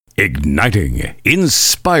igniting,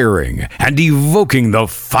 inspiring, and evoking the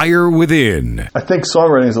fire within. I think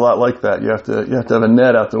songwriting is a lot like that. You have to have a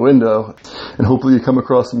net out the window, and hopefully you come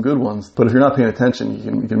across some good ones. But if you're not paying attention,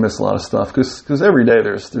 you can miss a lot of stuff because every day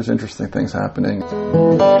there's interesting things happening.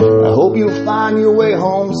 I hope you'll find your way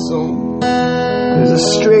home soon. There's a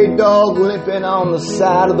stray dog limping on the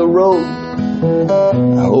side of the road.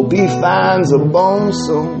 I hope he finds a bone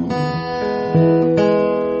soon.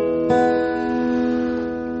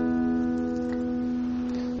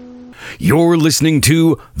 You're listening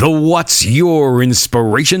to the What's Your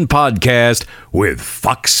Inspiration podcast with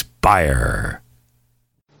Fox Beyer.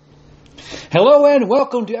 Hello and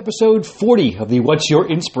welcome to episode 40 of the What's Your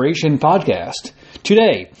Inspiration podcast.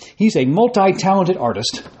 Today, he's a multi-talented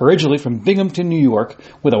artist, originally from Binghamton, New York,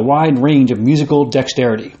 with a wide range of musical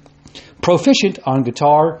dexterity. Proficient on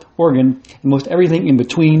guitar, organ, and most everything in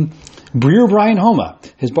between, Brer Brian Homa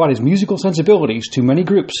has brought his musical sensibilities to many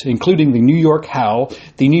groups, including the New York Howl,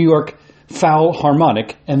 the New York Foul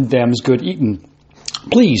Harmonic, and Them's Good Eatin'.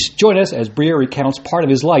 Please join us as Brer recounts part of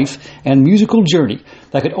his life and musical journey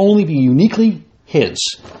that could only be uniquely his.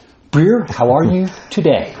 Brer, how are you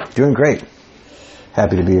today? Doing great.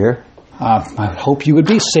 Happy to be here. I hope you would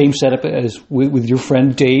be. Same setup as with your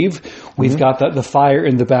friend Dave. We've got the fire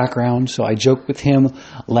in the background, so I joked with him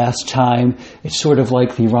last time. It's sort of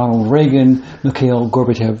like the Ronald Reagan, Mikhail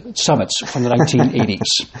Gorbachev summits from the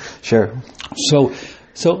 1980s. Sure.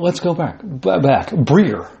 So let's go back.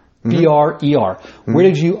 Brer, B-R-E-R. Where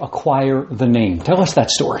did you acquire the name? Tell us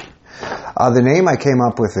that story. The name I came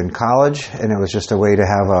up with in college, and it was just a way to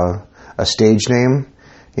have a stage name.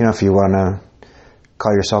 You know, if you want to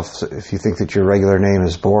call yourself, if you think that your regular name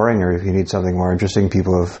is boring or if you need something more interesting,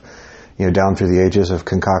 people have, down through the ages have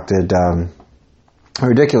concocted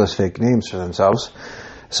ridiculous fake names for themselves.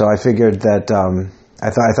 So I figured that I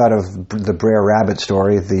thought of the Brer Rabbit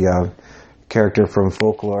story, the character from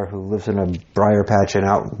folklore who lives in a briar patch and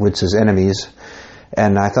outwits his enemies.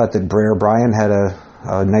 And I thought that Brer Brian had a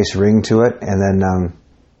nice ring to it. And then,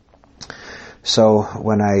 so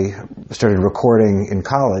when I started recording in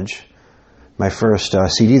college, my first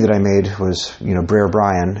CD that I made was, Brer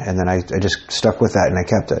Brian. And then I just stuck with that and I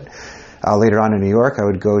kept it. Later on in New York, I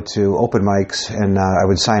would go to open mics and I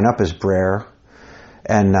would sign up as Brer.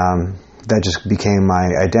 And that just became my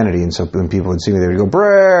identity. And so when people would see me, they would go,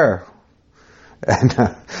 Brer! And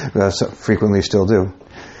frequently still do.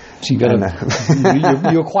 So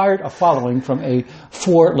you acquired a following from a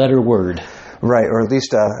four-letter word, right? Or at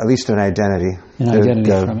least an identity. An identity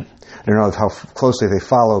from it. I don't know how closely they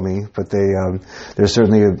follow me, but there's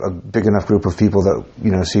certainly a big enough group of people that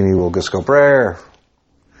see me will just go Brer.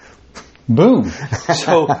 Boom.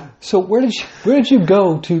 So where did you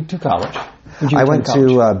go to college? I went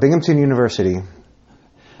to Binghamton University,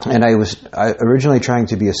 and I was originally trying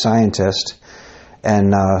to be a scientist.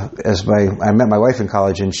 And I met my wife in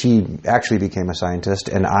college, and she actually became a scientist,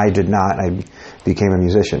 and I did not. I became a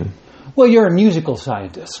musician. Well, you're a musical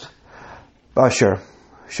scientist. Sure.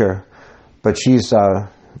 But she's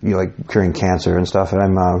like curing cancer and stuff, and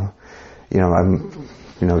I'm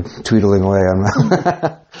tweedling away. I'm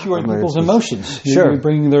curing people's emotions. Sure, you're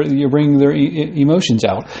bringing their emotions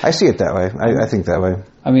out. I see it that way. I think that way.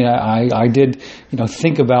 I mean, I did,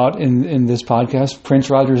 think about in this podcast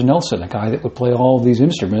Prince Rogers Nelson, a guy that would play all of these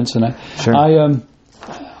instruments, and I'm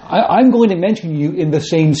going to mention you in the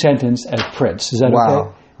same sentence as Prince. Is that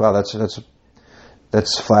okay? Wow,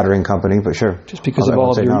 that's flattering company, but sure. Just because of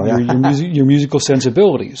all of your musical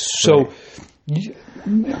sensibilities. So,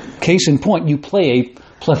 case in point, you play a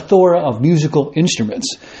plethora of musical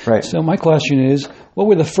instruments. Right. So my question is, what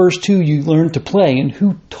were the first two you learned to play, and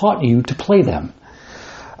who taught you to play them?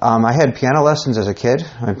 I had piano lessons as a kid.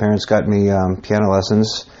 My parents got me piano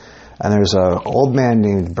lessons. And there's an old man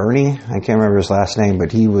named Bernie. I can't remember his last name,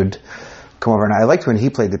 but he would come over. And I liked when he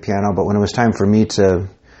played the piano, but when it was time for me to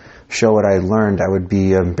show what I learned, I would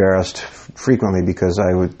be embarrassed frequently because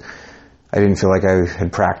I didn't feel like I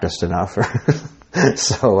had practiced enough.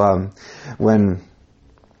 So when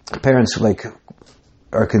parents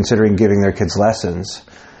are considering giving their kids lessons,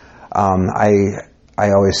 I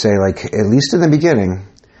always say, at least in the beginning,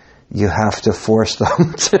 you have to force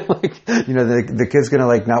them to, the kid's going to,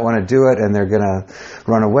 not want to do it, and they're going to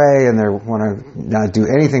run away, and they want to not do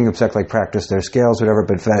anything except, practice their scales, whatever,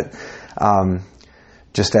 but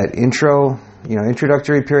just that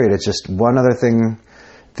introductory period, it's just one other thing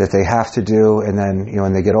that they have to do, and then,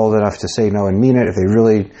 when they get old enough to say no and mean it, if they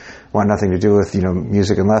really want nothing to do with,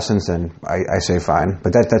 music and lessons, then I say fine.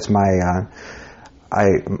 But that's my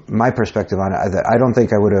perspective on it. I don't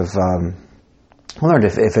think I would have learned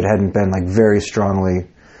if it hadn't been very strongly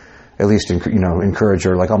at least encourage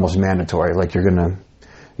or like almost mandatory. Like you're gonna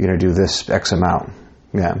do this X amount.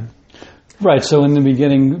 Yeah. Right. So in the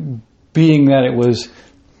beginning, being that it was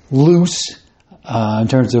loose in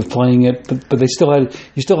terms of playing it, but you still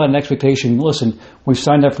had an expectation. Listen, we've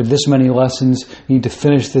signed up for this many lessons. You need to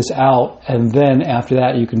finish this out, and then after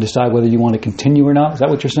that, you can decide whether you want to continue or not. Is that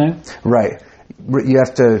what you're saying? Right. You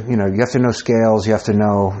have to know scales. You have to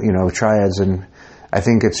know triads, and I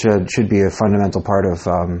think it should be a fundamental part of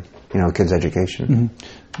kids' education.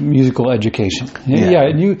 Mm-hmm. Musical education. Yeah.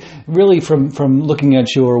 And you really, from looking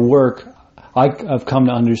at your work, I've come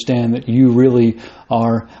to understand that you really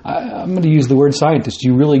are, I'm going to use the word scientist,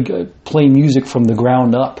 you really play music from the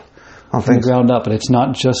ground up. From the ground up. And it's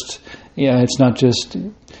not just, you're not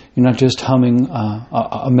just humming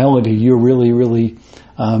a melody. You're really, really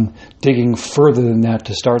digging further than that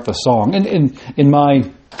to start the song. And in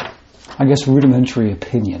my, I guess, rudimentary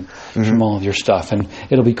opinion from all of your stuff. And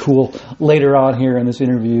it'll be cool later on here in this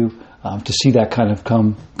interview to see that kind of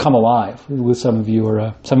come alive with some of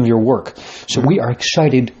your work. So we are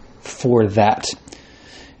excited for that.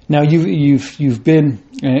 Now you've been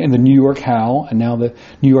in the New York Howl and now the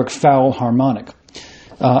New York Philharmonic.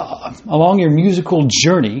 Along your musical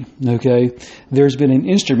journey, okay, there's been an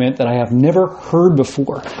instrument that I have never heard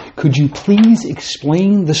before. Could you please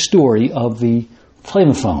explain the story of the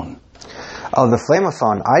flamophone? Oh, the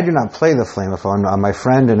flamophone. I do not play the flamophone. My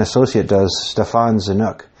friend and associate does, Stefan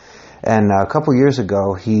Zanuck. And a couple years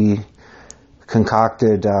ago, he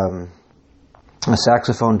concocted a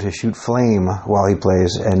saxophone to shoot flame while he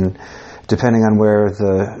plays. And depending on where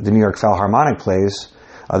the New York Philharmonic plays,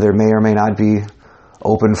 there may or may not be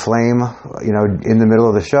open flame, in the middle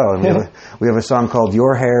of the show. And we have a song called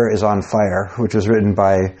 "Your Hair Is on Fire," which was written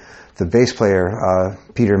by the bass player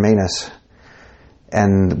Peter Manus.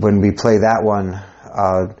 And when we play that one,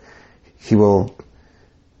 he will.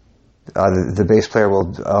 The bass player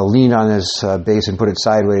will lean on his bass and put it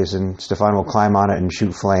sideways, and Stefan will climb on it and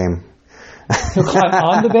shoot flame. He'll climb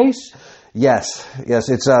on the bass? Yes.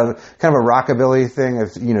 It's kind of a rockabilly thing.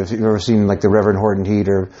 If you've ever seen like the Reverend Horton Heat,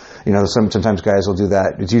 or sometimes guys will do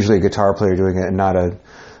that. It's usually a guitar player doing it, and not a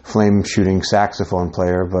flame shooting saxophone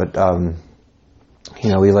player. But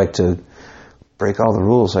we like to break all the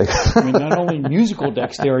rules. I mean, not only musical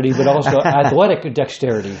dexterity, but also athletic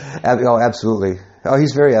dexterity. Oh, absolutely. Oh,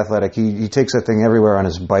 he's very athletic. He takes that thing everywhere on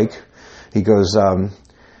his bike. He goes,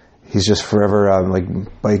 he's just forever,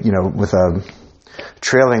 with a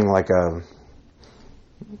trailing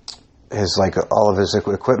all of his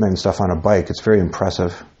equipment and stuff on a bike. It's very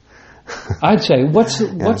impressive. I'd say, what's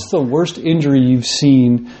the worst injury you've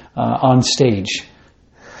seen on stage?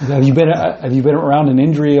 Have you been around an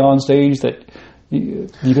injury on stage that you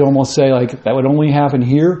could almost say like that would only happen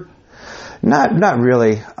here? Not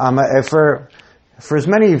really. For as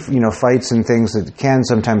many fights and things that can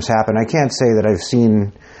sometimes happen, I can't say that I've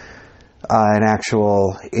seen an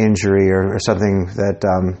actual injury or something that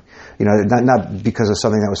not because of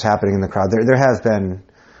something that was happening in the crowd. There have been.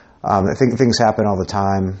 I think things happen all the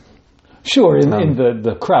time. Sure, in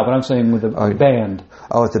the crowd, but I'm saying with the band.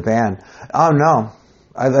 Oh, with the band. Oh no.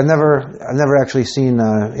 I've never actually seen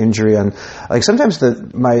injury on, like, sometimes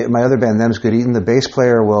my other band, Them's Good Eatin', the bass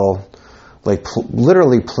player will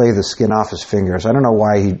literally play the skin off his fingers. I don't know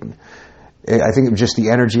why I think just the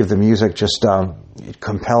energy of the music just it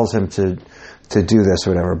compels him to do this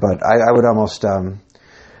or whatever. But I would almost I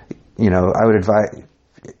would advise,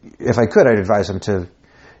 if I could, I'd advise him to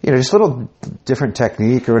just a little different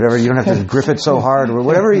technique or whatever. You don't have to grip it so hard or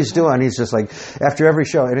whatever he's doing. He's just like, after every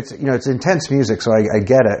show, and it's, it's intense music, so I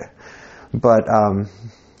get it. But,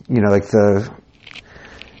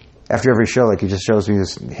 after every show, like, he just shows me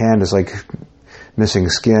his hand is like missing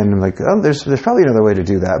skin. I'm like, oh, there's probably another way to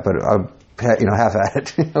do that, but I'll, have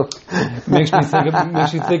at it. Makes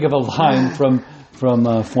me think of a line from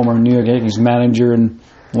former New York Yankees manager and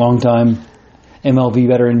longtime MLB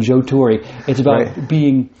veteran Joe Torre. It's about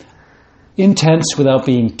being intense without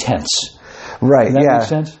being tense. Right. Does that make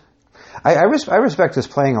sense? I respect his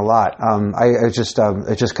playing a lot. It's just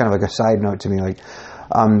kind of like a side note to me. Like,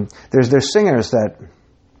 there's singers that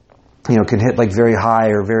can hit like very high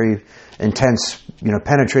or very intense,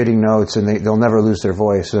 penetrating notes, and they'll never lose their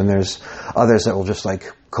voice. And there's others that will just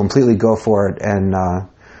like completely go for it and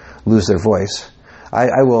lose their voice.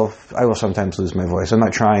 I will sometimes lose my voice. I'm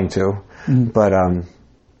not trying to. Mm-hmm. But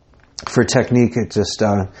for technique, it just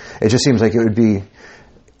seems like it would be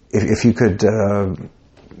if you could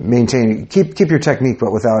keep your technique,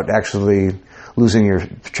 but without actually losing your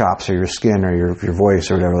chops or your skin or your voice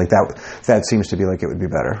or whatever like that. That seems to be like it would be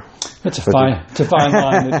better. It's a fine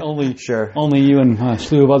line that only you and a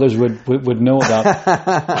slew of others would know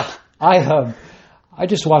about. I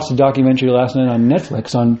just watched a documentary last night on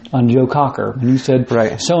Netflix on Joe Cocker, and he said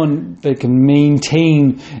someone that can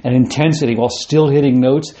maintain an intensity while still hitting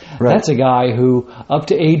notes, that's a guy who up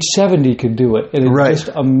to age 70 could do it. And it just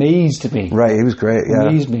amazed me. Right, he was great, yeah.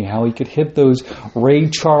 Amazed me how he could hit those Ray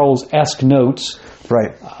Charles-esque notes.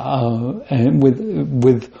 Right. And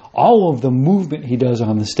with all of the movement he does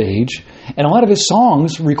on the stage. And a lot of his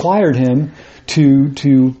songs required him to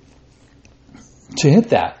hit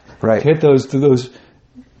that. Right. To hit those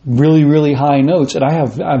really, really high notes. And I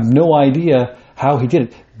have no idea how he did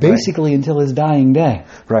it. Basically until his dying day.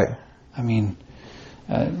 Right. I mean,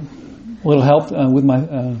 a little help with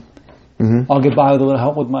my... I'll get by with a little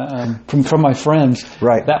help with my from my friends.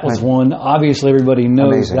 Right. That was one. Obviously, everybody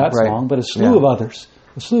knows that right. song, but a slew of others.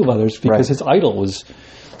 Because his idol was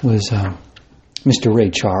Mr.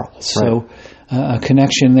 Ray Charles. So a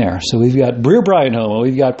connection there. So we've got Brer Brian Homo,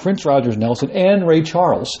 we've got Prince Rogers Nelson, and Ray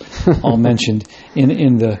Charles all mentioned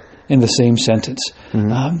in the same sentence.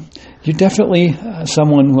 You're definitely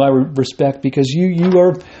someone who I respect because you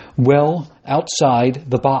are well outside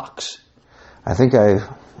the box. I think I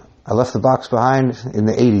left the box behind in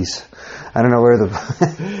the 80s. I don't know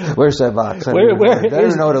where's that box? I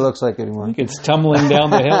don't know what it looks like anymore. I think it's tumbling down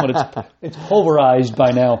the hill, and it's pulverized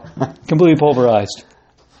by now, completely pulverized.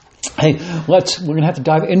 Hey, we're going to have to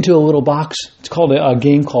dive into a little box. It's called a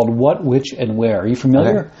game called What, Which, and Where. Are you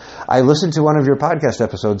familiar? Okay. I listened to one of your podcast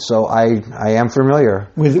episodes, so I am familiar.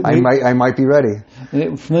 I might be ready.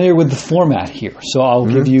 Familiar with the format here. So I'll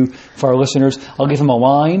give you, for our listeners, I'll give them a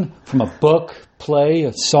line from a book, play,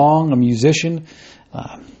 a song, a musician,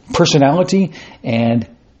 personality, and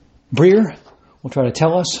Brer will try to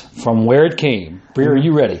tell us from where it came. Brer, are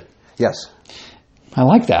you ready? Yes. I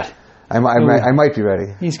like that. I might be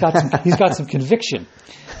ready. He's got some conviction.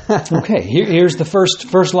 Okay, here's the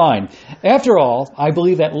first line. After all, I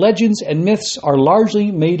believe that legends and myths are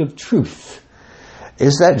largely made of truth.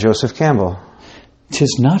 Is that Joseph Campbell?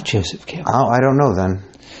 'Tis not Joseph Campbell. Oh, I don't know then.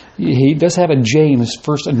 He does have a J in his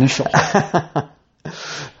first initial.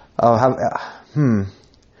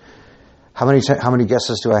 How many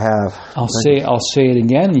guesses do I have? I'll say it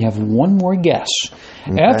again, and you have one more guess.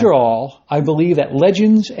 Okay. After all, I believe that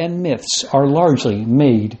legends and myths are largely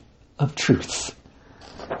made of truth.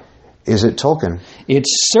 Is it Tolkien? It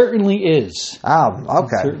certainly is. Oh,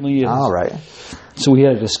 okay. It certainly is. All right. So we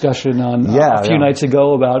had a discussion on a few nights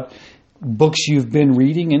ago about books you've been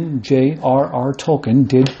reading, and J.R.R. Tolkien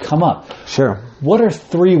did come up. Sure. What are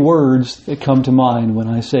 3 words that come to mind when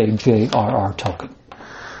I say J.R.R. Tolkien?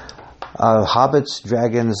 Hobbits,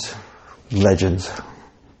 dragons, legends.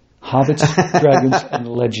 Hobbits, dragons, and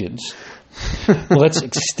legends. Well, let's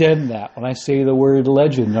extend that. When I say the word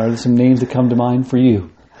legend, are there some names that come to mind for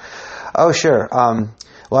you? Oh, sure.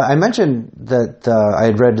 Well, I mentioned that I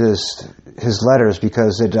had read his letters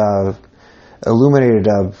because it illuminated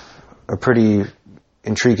a pretty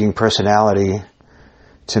intriguing personality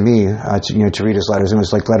to me. To read his letters, it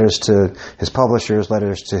was like letters to his publishers,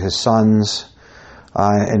 letters to his sons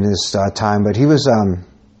in his time. But he was a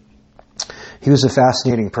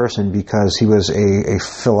fascinating person because he was a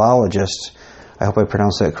philologist. I hope I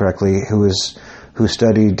pronounced that correctly. Who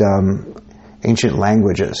studied ancient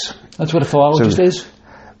languages. That's what a philologist is?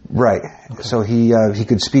 Right. Okay. So he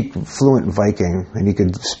could speak fluent Viking, and he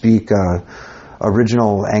could speak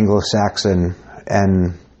original Anglo-Saxon,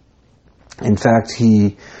 and in fact,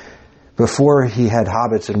 before he had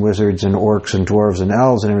hobbits and wizards and orcs and dwarves and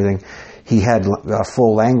elves and everything, he had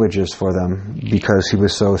full languages for them because he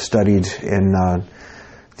was so studied in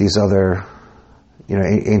these other,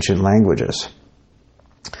 ancient languages.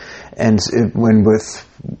 And with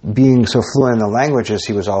being so fluent in the languages,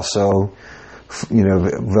 he was also,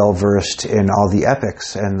 well versed in all the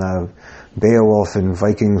epics and the Beowulf and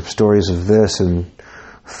Viking stories of this and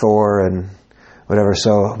Thor and whatever.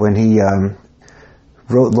 So when he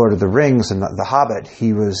wrote Lord of the Rings and the Hobbit,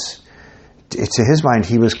 to his mind,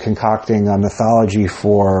 he was concocting a mythology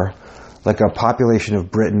for like a population of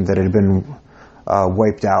Britain that had been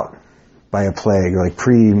wiped out by a plague, like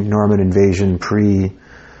pre-Norman invasion, pre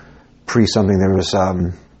something. There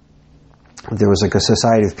was like a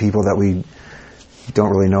society of people that we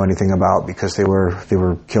don't really know anything about because they were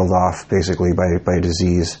killed off basically by a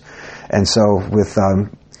disease. And so with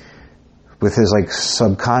his like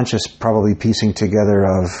subconscious probably piecing together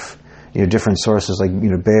of different sources like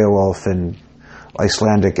Beowulf and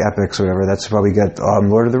Icelandic epics or whatever, that's probably got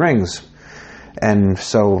Lord of the Rings. And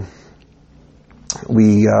so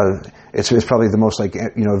it's probably the most like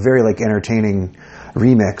very like entertaining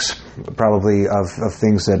remix probably of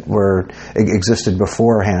things that existed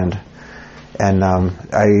beforehand. And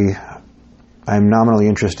I I'm nominally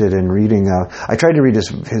interested in reading. I tried to read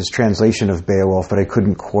his translation of Beowulf, but I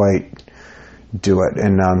couldn't quite do it,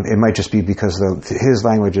 and it might just be because his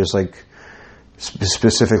language is like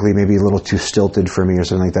specifically maybe a little too stilted for me or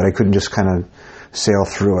something like that. I couldn't just kind of sail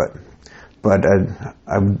through it. But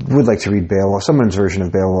I would like to read Beowulf, someone's version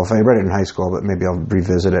of Beowulf. I read it in high school, but maybe I'll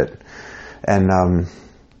revisit it. And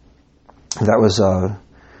that was the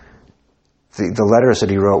letters that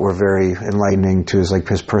he wrote were very enlightening to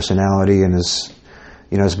his personality and his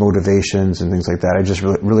motivations and things like that. I just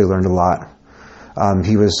really learned a lot.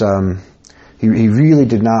 He was he really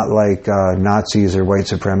did not like Nazis or white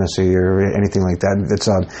supremacy or anything like that. It's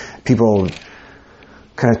people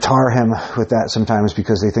kind of tar him with that sometimes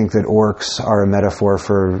because they think that orcs are a metaphor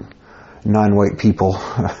for non-white people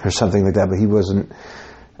or something like that. But he wasn't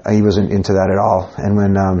into that at all. And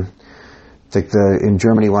when in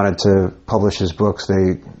Germany wanted to publish his books,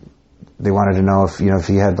 they wanted to know if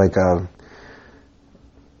he had like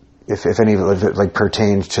if any of it like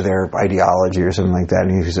pertained to their ideology or something like that.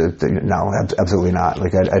 And he said, no, absolutely not.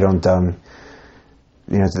 Like I don't.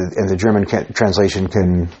 And the German translation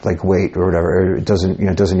can like wait or whatever. It doesn't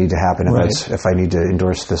need to happen if I need to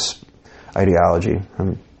endorse this ideology.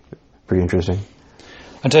 Pretty interesting.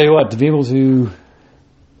 I tell you what, to be able to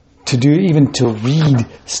read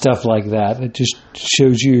stuff like that, it just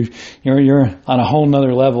shows you're on a whole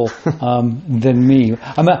nother level than me.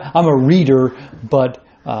 I'm a reader, but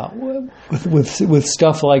with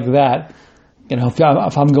stuff like that,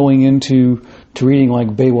 if I'm going into reading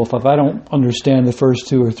like Beowulf, if I don't understand the first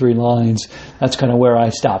 2 or 3 lines, that's kind of where I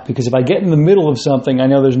stop. Because if I get in the middle of something, I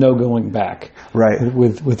know there's no going back. Right.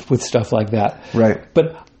 With stuff like that. Right.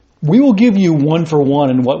 But we will give you 1 for 1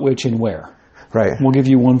 in What, Which, and Where. Right. We'll give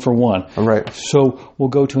you 1 for 1. All right. So we'll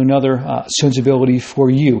go to another sensibility for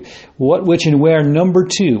you. What, Which, and Where, number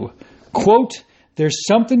 2. Quote, "There's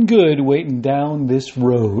something good waiting down this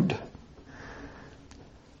road."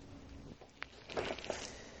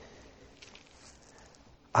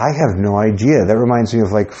 I have no idea. That reminds me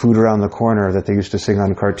of like Food Around the Corner that they used to sing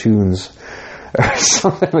on cartoons. Or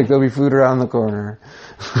something like there'll be food around the corner.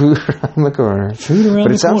 Food around the corner. Food around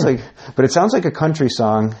the corner. But it sounds like a country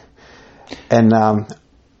song. And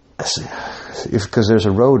because there's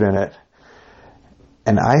a road in it.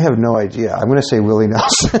 And I have no idea. I'm going to say Willie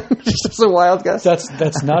Nelson. Just a wild guess.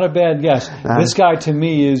 That's not a bad guess. This guy to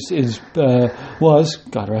me was,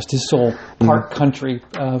 God rest his soul, part country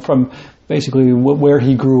from basically where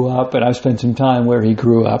he grew up, and I've spent some time where he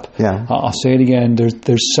grew up. Yeah. I'll say it again.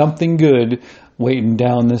 There's something good waiting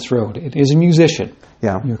down this road. It is a musician.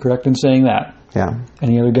 Yeah. You're correct in saying that. Yeah.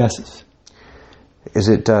 Any other guesses? Is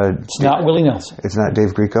it? It's not Willie Nelson. It's not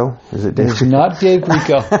Dave Grieco. Is it Dave? It's not Dave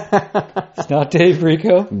Grieco. It's not Dave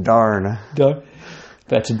Grieco. Darn.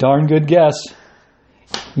 That's a darn good guess.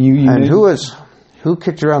 Who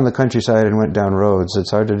kicked around the countryside and went down roads?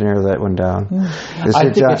 It's hard to narrow that one down.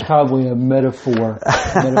 I think it's probably a metaphor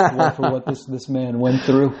for what this man went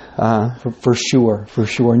through. For sure.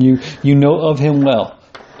 And you know of him well,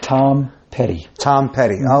 Tom Petty. Tom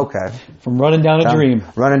Petty. Okay. From Running Down a Dream.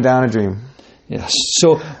 Running Down a Dream. Yes.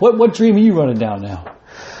 So what dream are you running down now?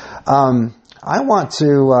 I want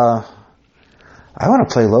to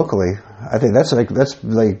play locally. I think that's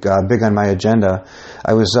big on my agenda.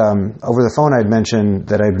 I was over the phone. I'd mentioned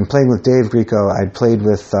that I'd been playing with Dave Grieco. I'd played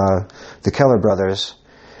with the Keller Brothers,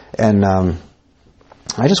 and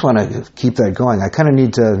I just want to keep that going. I kind of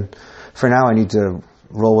need to. For now, I need to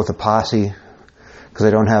roll with a posse because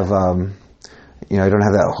I don't have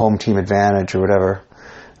that home team advantage or whatever.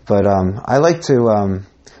 But I like to.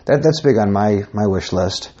 That's big on my wish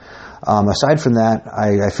list. Aside from that,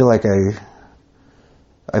 I feel like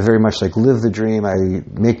I very much like live the dream. I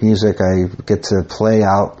make music. I get to play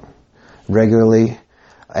out regularly,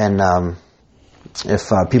 and if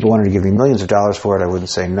people wanted to give me millions of dollars for it, I wouldn't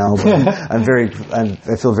say no. But I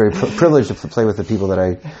feel very privileged to play with the people that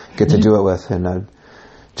I get to do it with, and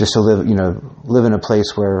just to live in a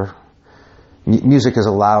place where music is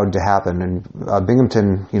allowed to happen. And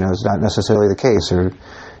Binghamton, is not necessarily the case, or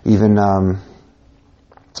even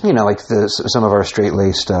like some of our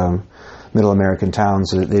straight-laced middle American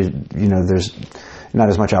towns. There's not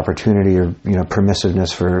as much opportunity or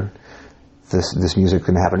permissiveness for this music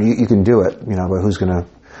can happen. You can do it, but who's gonna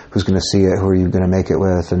see it? Who are you gonna make it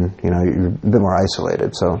with? And you're a bit more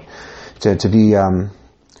isolated. So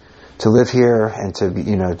to live here and to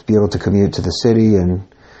be able to commute to the city and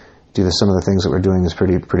do some of the things that we're doing is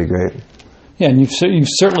pretty great. Yeah, and you've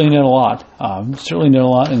certainly done a lot. Certainly done a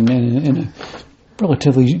lot in a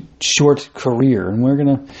relatively short career, and we're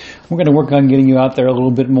gonna work on getting you out there a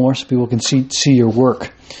little bit more so people can see your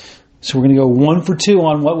work. So we're going to go 1 for 2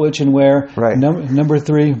 on what, which, and where. Right. Number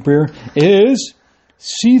 3, Breer, is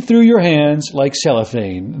see through your hands like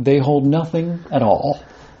cellophane. They hold nothing at all.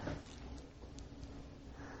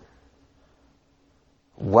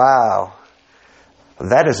 Wow.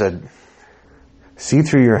 That is a... See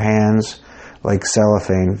through your hands like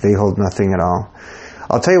cellophane. They hold nothing at all.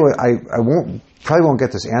 I'll tell you what, I probably won't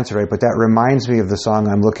get this answer right, but that reminds me of the song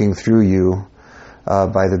I'm Looking Through You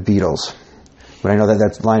by the Beatles. But I know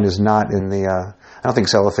that line is not in the... I don't think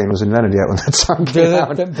cellophane was invented yet when that song came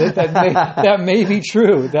out. That may be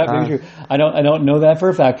true. That may be true. I don't know that for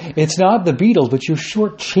a fact. It's not the Beatles, but you're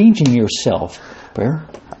shortchanging yourself, Bear.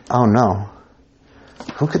 Oh, no.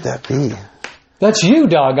 Who could that be? That's you,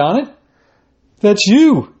 doggone it. That's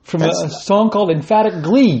you from a song called Emphatic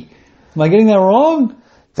Glee. Am I getting that wrong?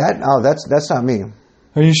 That's not me.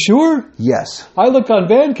 Are you sure? Yes. I looked on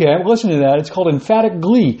Bandcamp. Listen to that. It's called Emphatic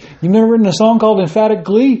Glee. You've never written a song called Emphatic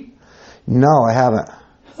Glee? No, I haven't.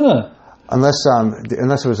 Huh. Unless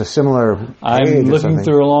it was a similar page I'm looking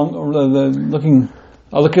through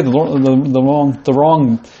I look at the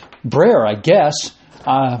wrong Breer, I guess.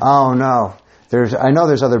 Oh no. I know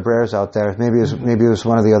there's other Breers out there. Maybe it was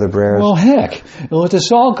one of the other Breers. Well, heck, it's a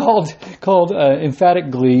song called Emphatic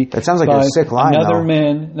Glee. It sounds like a sick line. Another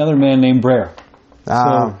man named Breer. So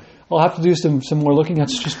I'll have to do some more looking.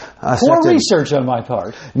 That's just poor research on my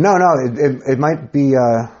part. No, it might be.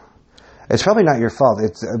 It's probably not your fault.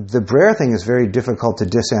 It's the Breer thing is very difficult to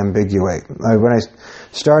disambiguate. When I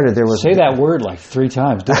started, there was say that word like 3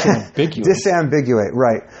 times. Disambiguate. Disambiguate,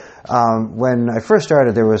 right? When I first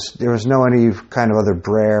started, there was no any kind of other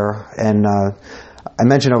Breer, and I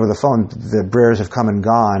mentioned over the phone the Breers have come and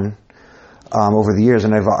gone over the years,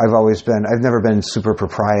 and I've never been super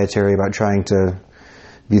proprietary about trying to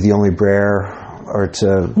be the only Breer or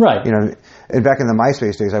to right. And back in the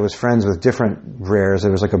MySpace days, I was friends with different Breers.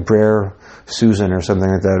 There was like a Breer Susan or something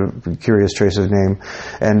like that, a curious trace of name,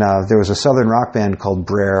 and there was a southern rock band called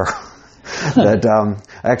Breer. That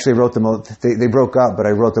I actually wrote them. They broke up, but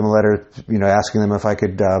I wrote them a letter, asking them if I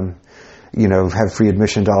could, have free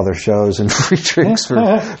admission to all their shows and free drinks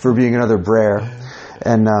for being another Breer.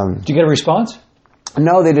 And did you get a response?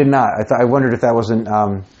 No, they did not. I wondered if that wasn't,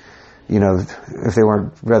 if they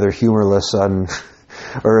weren't rather humorless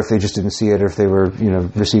or if they just didn't see it, or if they were,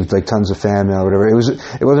 received like tons of fan mail or whatever. It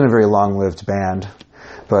wasn't a very long-lived band,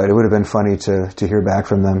 but it would have been funny to hear back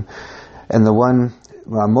from them. And the one.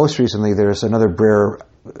 Most recently, there's another Breer.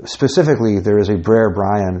 Specifically, there is a Breer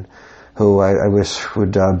Brian, who I wish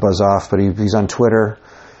would buzz off, but he's on Twitter,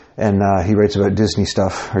 and he writes about Disney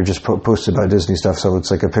stuff, or just posts about Disney stuff. So it's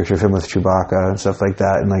like a picture of him with Chewbacca and stuff like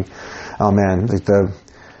that. And like, oh man, like the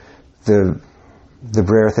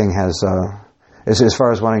Breer thing has, as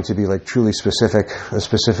far as wanting to be like truly specific, a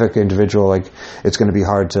specific individual, like it's going to be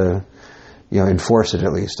hard to. Enforce it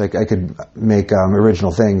at least. I could make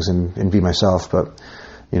original things and be myself, but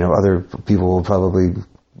other people will probably.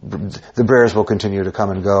 The Breers will continue to come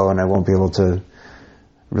and go, and I won't be able to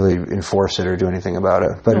really enforce it or do anything about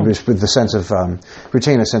it. But it was with the sense of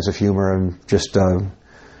retain a sense of humor and just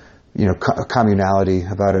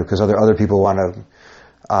communality about it, because other people want to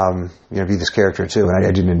be this character too, and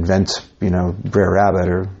I didn't invent Breer Rabbit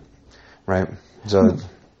or right so.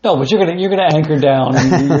 No, but you're gonna anchor down.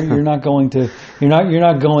 And you're not going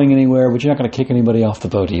anywhere, but you're not going to kick anybody off the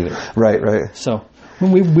boat either. Right. So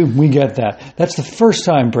we get that. That's the first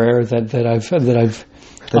time, Breer, that I've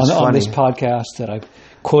on this podcast that I've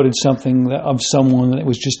quoted something of someone that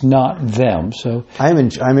was just not them. So I'm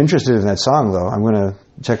interested in that song though. I'm going to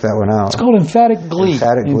check that one out. It's called Emphatic Glee.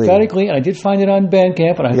 Emphatic Glee, and I did find it on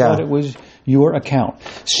Bandcamp, and I thought it was your account.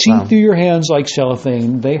 See through your hands like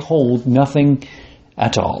cellophane. They hold nothing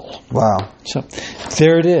at all. Wow. So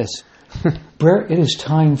there it is. Breer, it is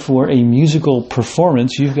time for a musical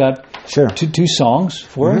performance. You've got two songs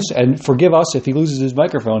for us, and forgive us if he loses his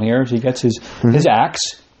microphone here, so he gets his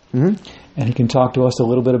axe, and he can talk to us a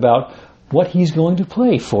little bit about what he's going to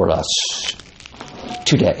play for us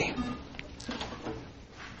today.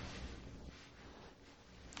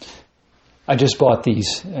 I just bought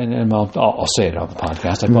these, and I'll say it on the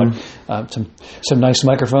podcast. I bought some nice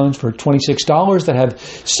microphones for $26 that have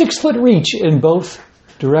 6-foot reach in both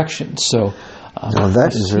directions. So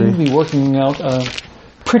that seems to be working out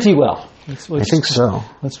pretty well. I think so.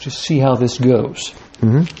 Let's just see how this goes.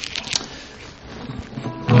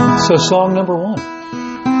 So song number 1.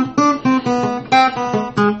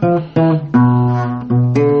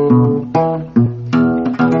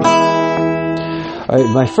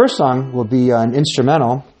 My first song will be an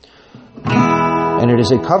instrumental, and it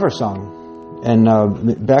is a cover song. And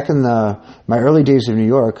back in my early days in New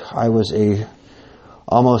York, I was a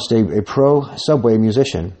almost a pro subway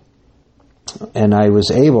musician. And I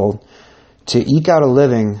was able to eke out a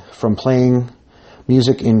living from playing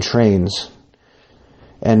music in trains.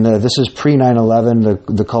 And this is pre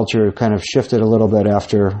 9/11. The culture kind of shifted a little bit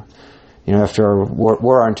after our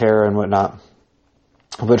war on terror and whatnot.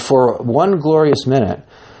 But for one glorious minute,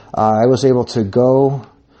 I was able to go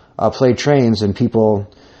play trains, and people,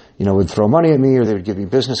 would throw money at me, or they would give me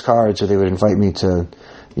business cards, or they would invite me to,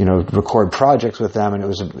 record projects with them. And it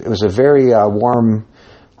was a very warm,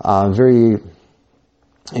 very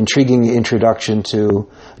intriguing introduction to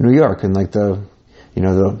New York and like the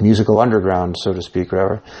musical underground, so to speak,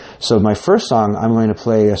 whatever. So my first song, I'm going to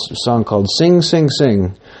play a song called "Sing, Sing,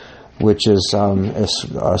 Sing," which is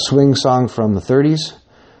a swing song from the 30s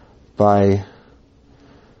by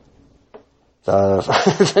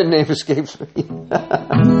the name escapes me.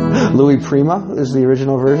 Louis Prima is the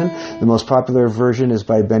original version. The most popular version is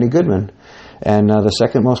by Benny Goodman, and the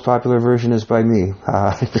second most popular version is by me.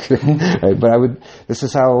 Right, but this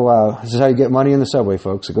is how you get money in the subway,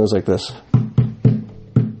 folks. It goes like this.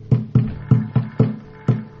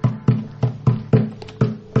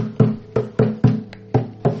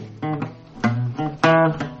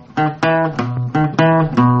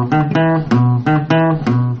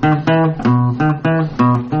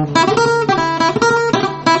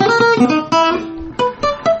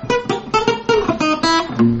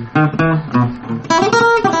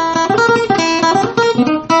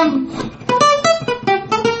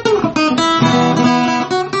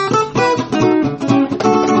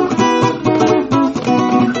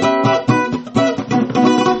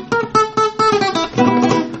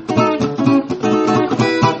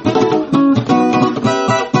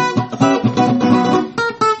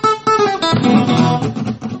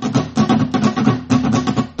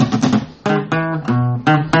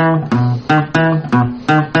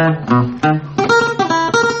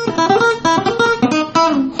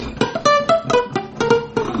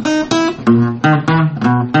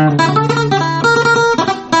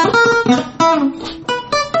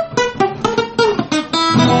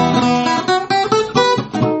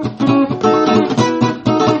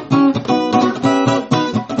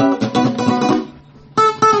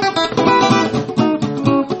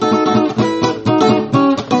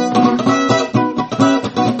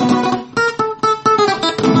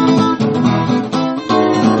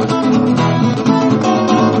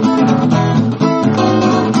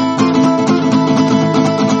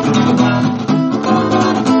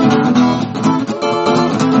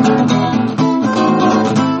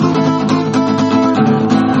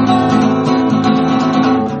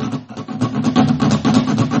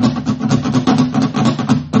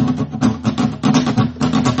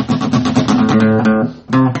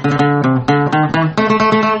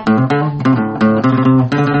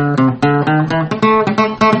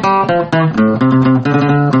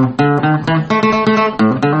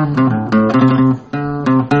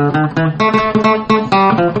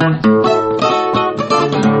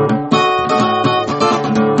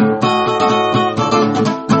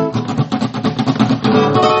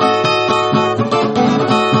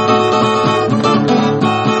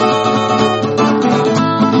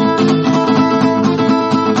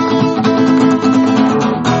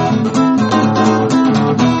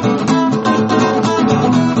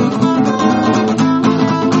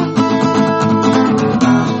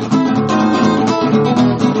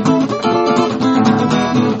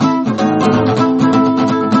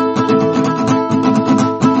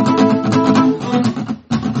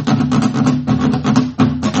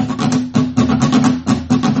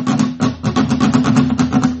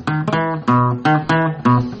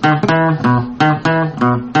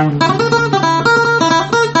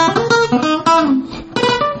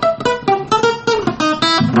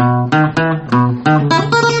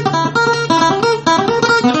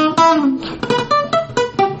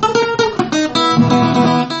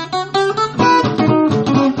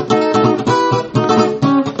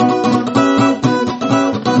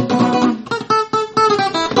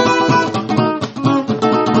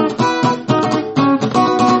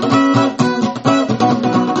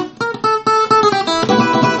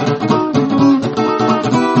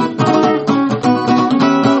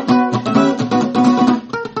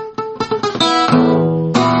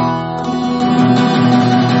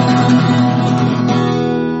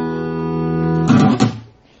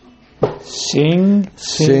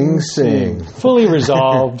 Sing. Fully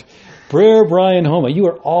resolved. Brer Brian Homa, you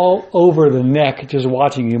are all over the neck just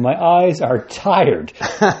watching you. My eyes are tired.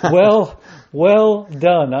 Well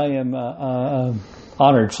done. I am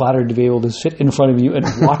honored, flattered to be able to sit in front of you and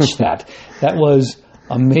watch that. That was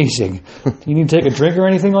amazing. Do you need to take a drink or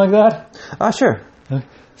anything like that? Sure.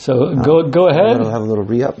 So go ahead. We'll have a little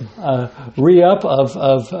re-up. Re-up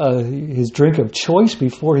of his drink of choice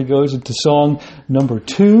before he goes into song number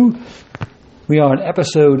 2. We are on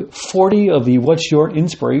episode 40 of the What's Your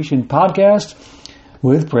Inspiration podcast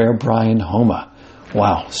with Brer Brian Homa.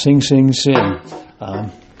 Wow, sing, sing, sing.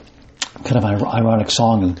 Kind of an ironic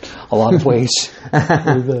song in a lot of ways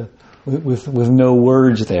with no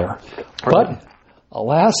words there. But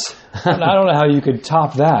alas, and I don't know how you could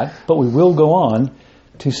top that, but we will go on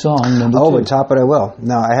to song number 2. Oh, but top it I will.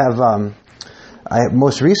 No, I have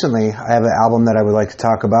most recently I have an album that I would like to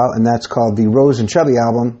talk about, and that's called the Rose and Chubby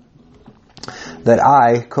album that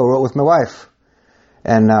I co-wrote with my wife.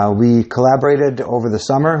 And we collaborated over the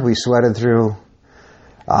summer. We sweated through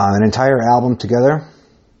an entire album together.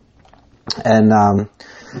 And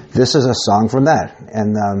this is a song from that.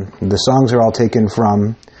 And the songs are all taken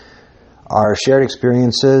from our shared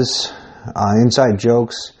experiences, inside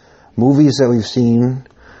jokes, movies that we've seen,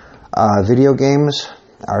 video games,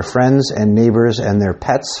 our friends and neighbors and their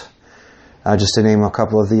pets, just to name a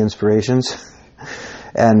couple of the inspirations.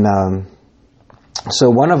 And so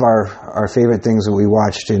one of our favorite things that we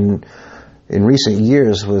watched in recent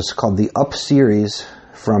years was called the Up series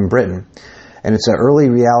from Britain. And it's an early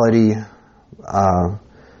reality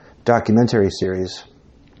documentary series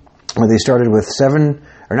where they started with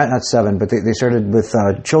not seven, but they started with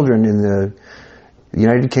children in the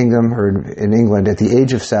United Kingdom or in England at the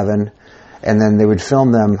age of 7, and then they would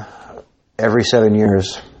film them every 7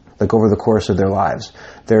 years, like over the course of their lives.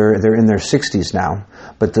 They're in their 60s now,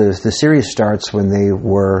 but the series starts when they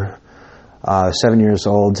were 7 years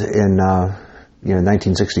old in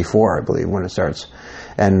 1964, I believe, when it starts.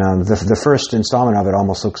 And the first installment of it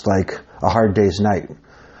almost looks like A Hard Day's Night,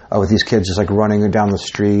 with these kids just like running down the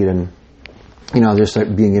street and just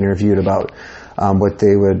like being interviewed about what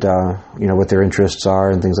they would what their interests are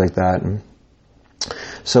and things like that. And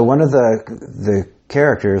so one of the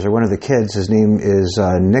characters, or one of the kids, his name is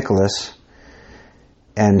Nicholas,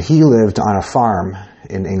 and he lived on a farm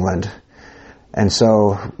in England. And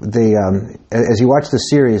so they, as you watch the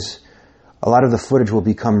series, a lot of the footage will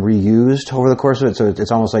become reused over the course of it. So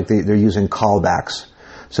it's almost like they're using callbacks.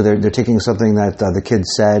 So they're taking something that the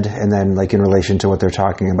kids said, and then like in relation to what they're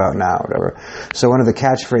talking about now, whatever. So one of the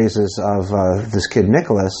catchphrases of this kid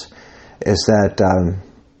Nicholas is that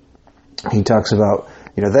he talks about,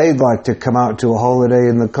 they'd like to come out to a holiday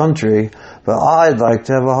in the country, but I'd like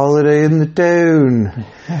to have a holiday in the town.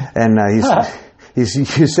 And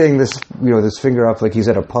he's saying this, this finger up like he's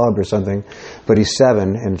at a pub or something, but he's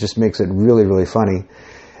 7, and it just makes it really, really funny.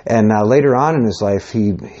 And later on in his life,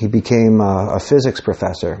 he became a physics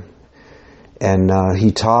professor, and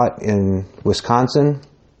he taught in Wisconsin.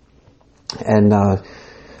 And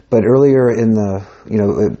but earlier in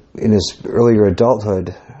in his earlier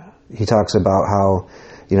adulthood, he talks about how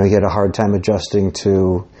he had a hard time adjusting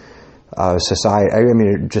to society. I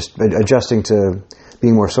mean, just adjusting to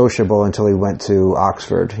being more sociable until he went to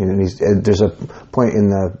Oxford. There's a point in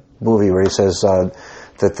the movie where he says that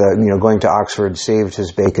going to Oxford saved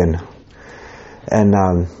his bacon, and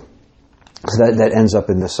so that ends up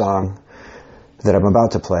in the song that I'm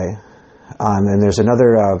about to play. And there's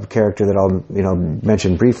another character that I'll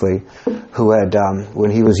mention briefly, who had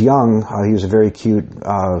when he was young, he was a very cute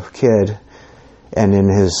kid, and in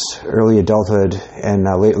his early adulthood and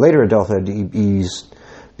later adulthood, he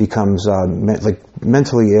becomes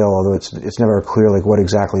mentally ill, although it's never clear like what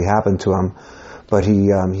exactly happened to him. But he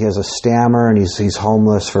has a stammer, and he's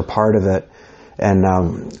homeless for part of it. And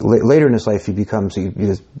later in his life, he becomes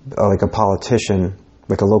like a politician,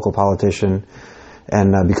 like a local politician,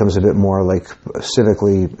 and becomes a bit more like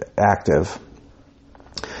civically active.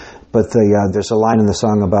 But there's a line in the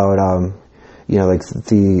song about like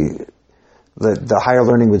the higher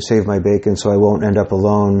learning would save my bacon, so I won't end up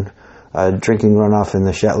alone, drinking runoff in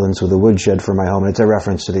the Shetlands with a woodshed for my home. And it's a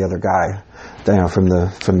reference to the other guy, from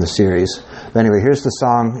the series. But anyway, here's the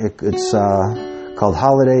song. It's called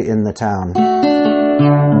Holiday in the Town.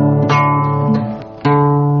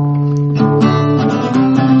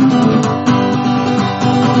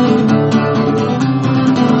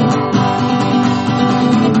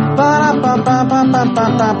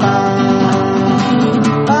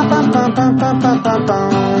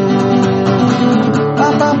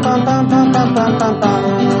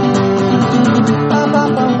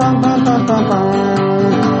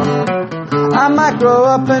 I might grow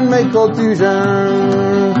up and make cold fusion,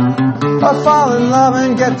 or fall in love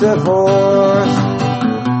and get divorced.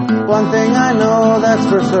 One thing I know that's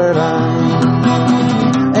for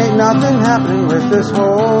certain, ain't nothing happening with this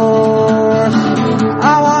horse.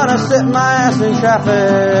 I wanna sit my ass in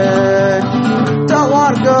traffic, don't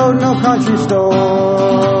wanna go, no country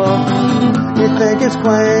store. You think it's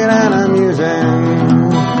quaint and amusing,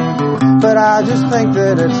 but I just think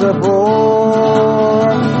that it's a bore.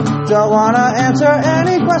 Don't wanna answer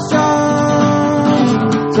any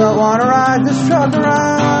questions, don't wanna ride this truck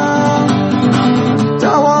around,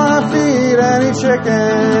 don't wanna feed any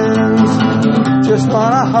chickens, just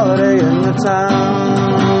want a holiday in the town.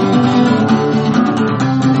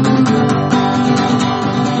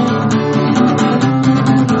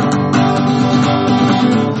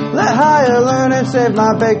 Let higher learn and save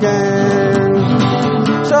my bacon,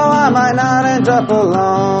 so I might not end up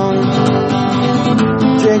alone,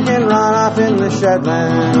 drinking runoff in the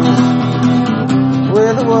Shetlands,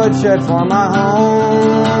 with a woodshed for my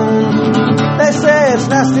home. They say it's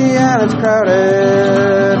nasty and it's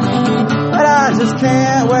crowded, but I just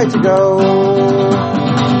can't wait to go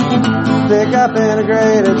pick up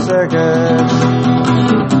integrated circuits,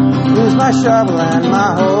 use my shovel and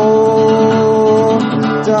my hoe.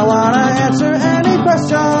 Don't wanna answer any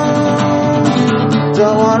questions,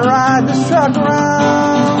 don't wanna ride this truck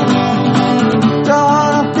around, don't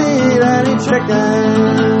wanna feed any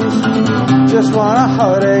chickens, just want a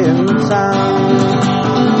holiday in the town.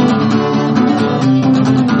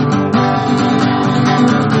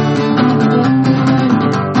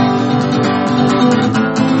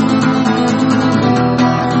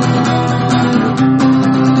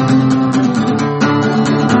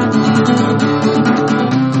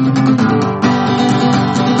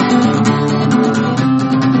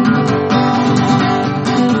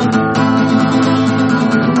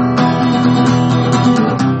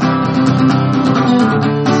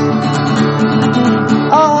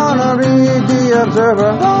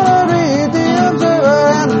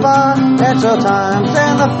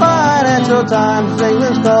 Times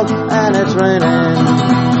England's cold and it's raining,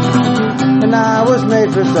 and I was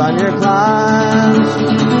made for sunnier climes.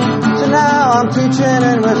 So now I'm teaching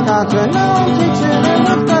in Wisconsin.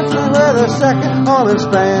 With a second home in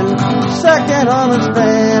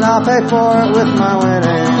Spain. I'll pay for it with my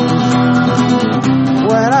winnings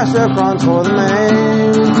when I serve prawns for the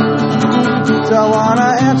main. Don't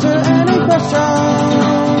wanna answer any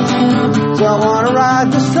questions, don't wanna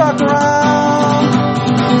ride this truck around,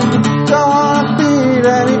 don't wanna feed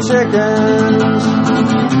any chickens,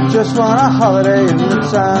 just want a holiday in the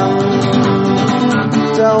town.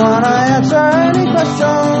 Don't wanna answer any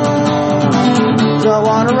questions, don't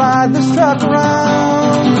wanna ride this truck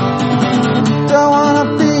around, don't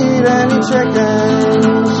wanna feed any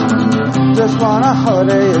chickens, just want a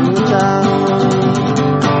holiday in the town.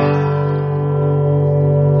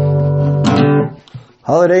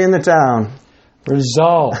 Holiday in the town.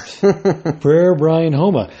 Resolved. Prayer, Brian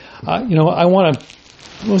Homa. I want to,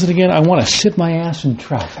 what was it again? I want to sit my ass in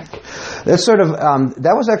traffic. That's sort of,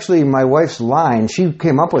 that was actually my wife's line. She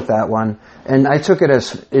came up with that one, and I took it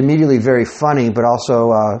as immediately very funny, but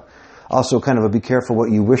also kind of a be careful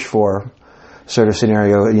what you wish for sort of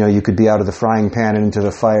scenario. You could be out of the frying pan and into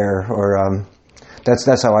the fire, or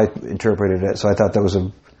that's how I interpreted it. So I thought that was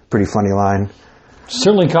a pretty funny line.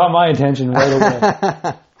 Certainly caught my attention right away.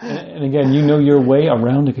 And again, you know your way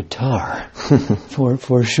around a guitar, for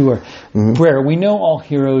sure. Mm-hmm. Prayer, we know all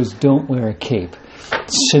heroes don't wear a cape.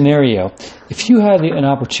 Scenario, if you had an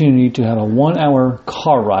opportunity to have a 1-hour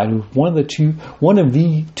car ride with one of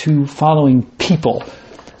the two following people,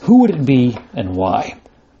 who would it be and why?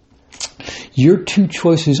 Your two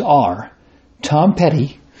choices are Tom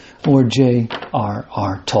Petty or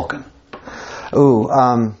J.R.R. Tolkien. Ooh,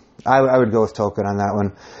 I would go with Tolkien on that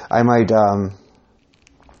one.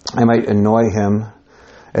 I might annoy him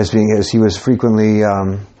as he was frequently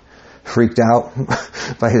freaked out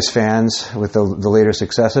by his fans with the later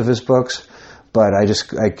success of his books. But I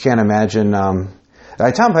can't imagine. Tom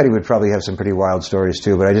Petty would probably have some pretty wild stories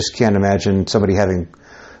too, but I just can't imagine somebody having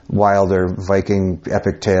wilder Viking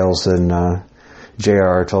epic tales than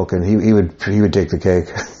J.R.R. Tolkien. He would take the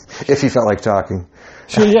cake if he felt like talking.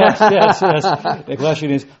 Sure, yes. The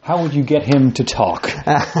question is, how would you get him to talk?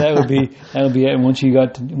 That would be it. And once you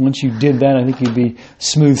did that, I think you'd be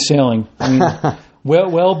smooth sailing. I mean,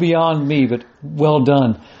 well beyond me, but well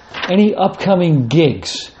done. Any upcoming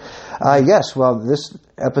gigs? Yes. Well, this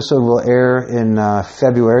episode will air in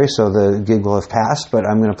February, so the gig will have passed. But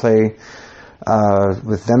I'm going to play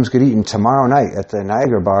with Them's Good Eatin' tomorrow night at the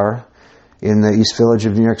Niagara Bar in the East Village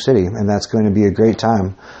of New York City, and that's going to be a great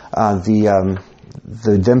time.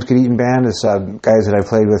 The Them's Good Eatin' band is guys that I've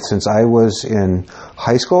played with since I was in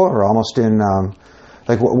high school, or almost in,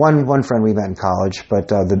 one friend we met in college, but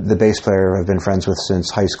the bass player I've been friends with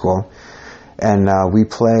since high school. and I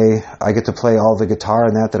get to play all the guitar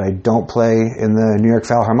in that I don't play in the New York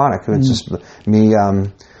Philharmonic. It's just me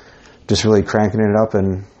just really cranking it up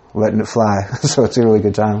and letting it fly. So it's a really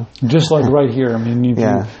good time. Just like right here. I mean,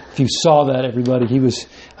 if you saw that, everybody, you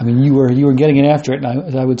were getting it after it,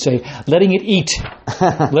 and I would say, letting it eat.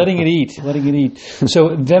 letting it eat.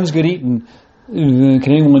 So, Them's Good Eatin'.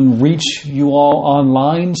 Can anyone reach you all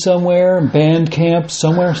online somewhere? Bandcamp,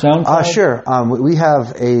 somewhere? SoundCloud? Sure. We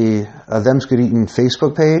have a Them's Good Eatin'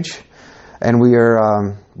 Facebook page, and we're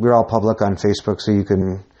all public on Facebook, so you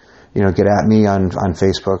can get at me on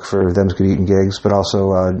Facebook for Them's Good Eatin' gigs, but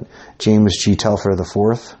also James G. Telfer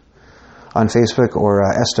IV on Facebook, or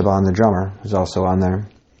Esteban the drummer is also on there,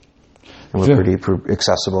 and we're pretty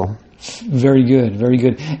accessible. Very good, very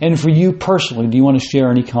good. And for you personally, do you want to share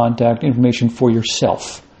any contact information for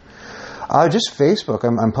yourself? Just Facebook.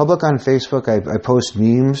 I'm public on Facebook. I post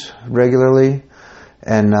memes regularly,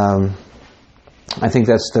 and I think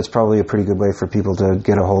that's probably a pretty good way for people to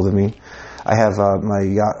get a hold of me. I have my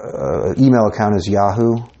email account is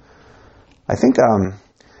Yahoo. I think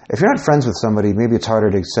if you're not friends with somebody, maybe it's harder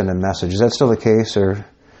to send a message. Is that still the case, or?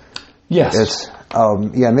 Yes.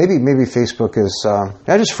 Maybe Facebook is.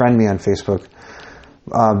 Just friend me on Facebook.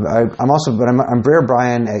 I'm Brer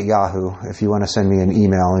Brian at Yahoo. If you want to send me an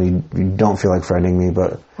email and you don't feel like friending me,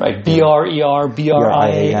 but right, BRERBRIAN.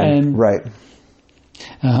 Right.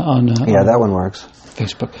 That one works.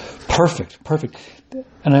 Facebook. Perfect.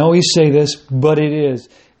 And I always say this, but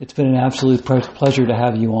it's been an absolute pleasure to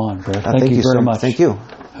have you on, Brer. Thank you very much. Thank you.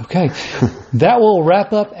 Okay. That will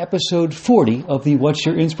wrap up episode 40 of the What's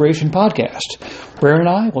Your Inspiration podcast. Brer and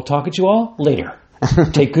I will talk at you all later.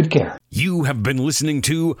 Take good care. You have been listening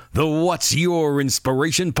to the What's Your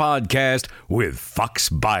Inspiration podcast with Fox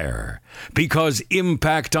Beyer. Because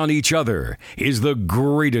impact on each other is the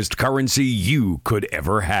greatest currency you could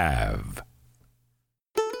ever have.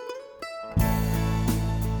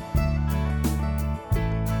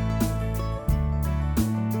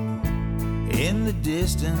 In the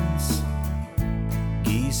distance,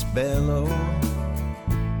 geese bellow,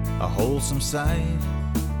 a wholesome sight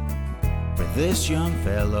for this young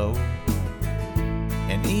fellow.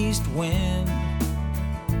 An east wind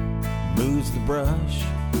moves the brush.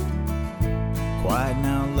 Quiet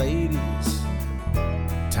now, ladies,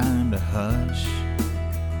 time to hush.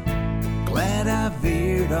 Glad I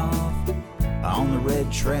veered off on the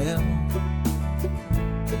red trail.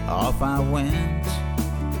 Off I went,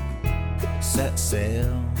 set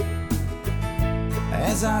sail.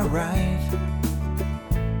 As I write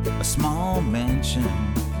a small mention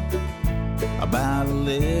about a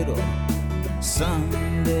little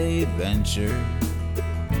Sunday adventure,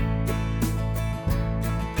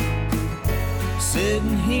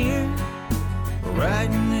 sitting here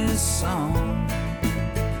writing this song.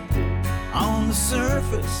 On the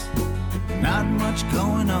surface, not much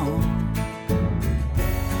going on.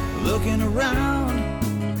 Looking around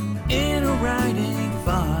in a writing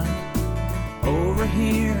fog over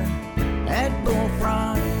here at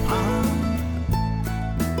Bullfrog Pond.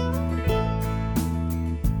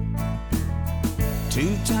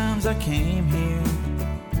 2 times I came here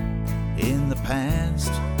in the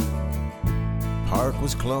past. Park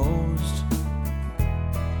was closed,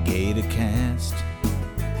 gate cast.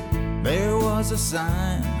 There was a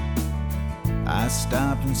sign, I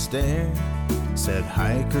stopped and stared, said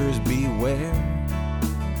hikers beware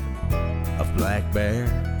of black bear.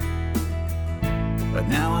 But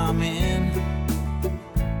now I'm in,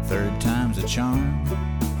 3rd time's a charm.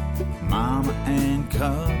 Mama and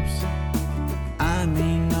cubs, I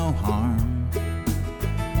mean no harm.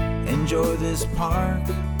 Enjoy this park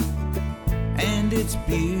and its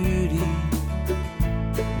beauty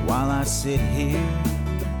while I sit here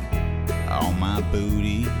on my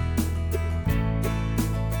booty.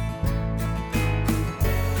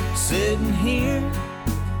 Sitting here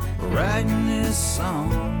writing this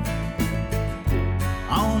song.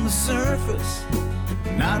 On the surface,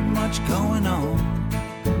 not much going on.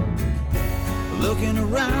 Looking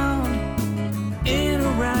around in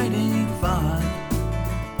a writing fog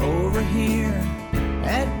over here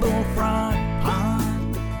at Bullfrog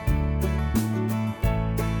Pond.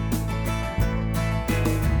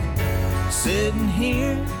 Sitting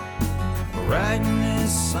here writing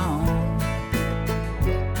this song.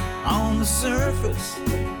 On the surface,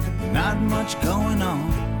 not much going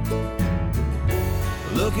on.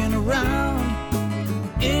 Looking around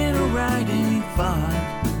in a writing fog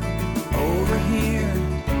over here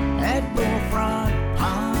at Bullfrog